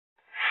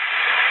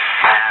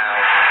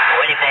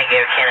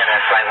Air Canada,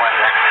 flight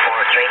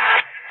 143.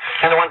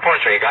 Canada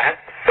 143, go ahead.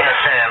 Yes,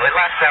 we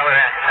lost our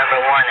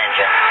number 1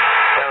 engine.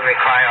 We'll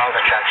require all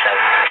the trucks out.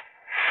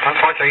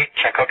 143,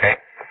 check, okay.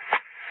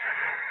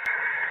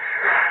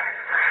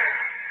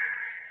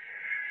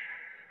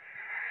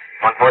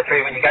 One, 4,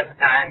 3, when you got the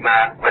time,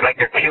 we'd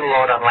like your fuel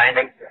load on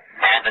landing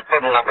and the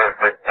total number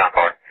for on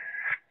board.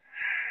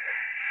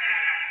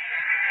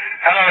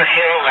 Hello,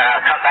 fuel,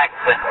 come back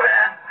with the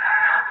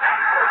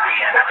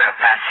number of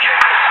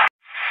passengers.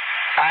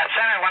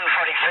 Center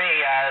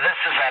 143, this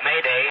is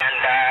Mayday,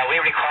 and we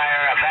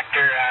require a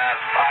vector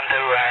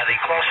onto the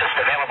closest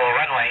available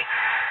runway.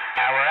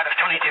 We're out of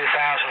 22,000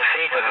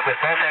 feet with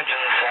both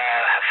engines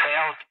have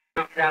failed.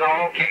 Is that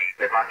all okay?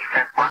 Good luck.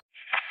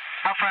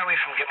 How far are we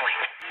from Gimli?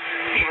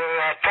 You're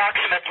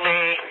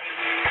approximately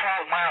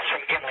 12 miles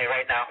from Gimli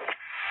right now.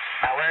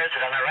 Where is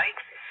it, on the right?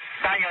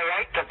 On your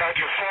right, about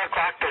your 4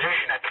 o'clock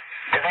position.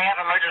 Do they have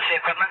emergency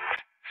equipment?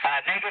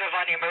 Negative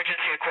on the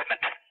emergency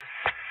equipment.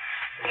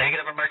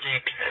 Negative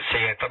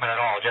emergency equipment at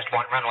all. Just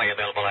one runway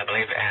available, I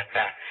believe, and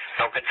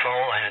no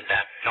control and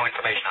no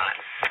information on it.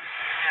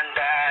 And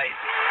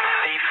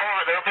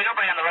there'll be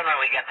nobody on the runway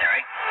when we get there,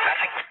 right? That's